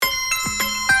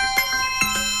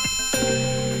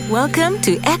Welcome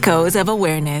to Echoes of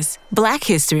Awareness, Black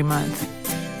History Month.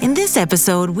 In this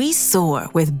episode, we soar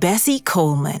with Bessie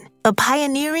Coleman, a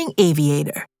pioneering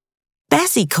aviator.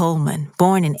 Bessie Coleman,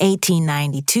 born in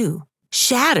 1892,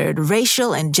 shattered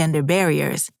racial and gender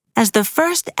barriers as the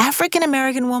first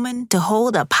African-American woman to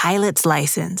hold a pilot's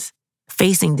license.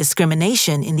 Facing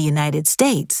discrimination in the United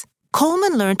States,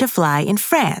 Coleman learned to fly in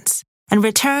France and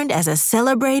returned as a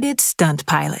celebrated stunt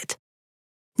pilot.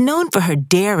 Known for her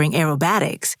daring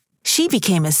aerobatics, she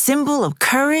became a symbol of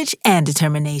courage and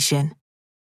determination.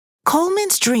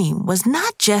 Coleman's dream was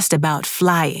not just about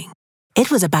flying.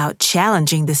 It was about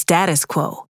challenging the status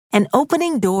quo and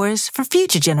opening doors for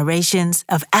future generations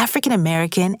of African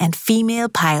American and female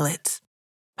pilots.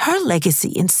 Her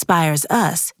legacy inspires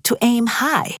us to aim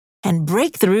high and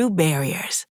break through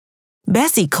barriers.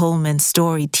 Bessie Coleman's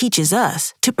story teaches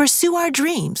us to pursue our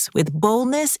dreams with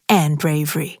boldness and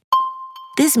bravery.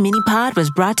 This mini-pod was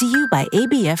brought to you by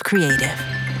ABF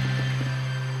Creative.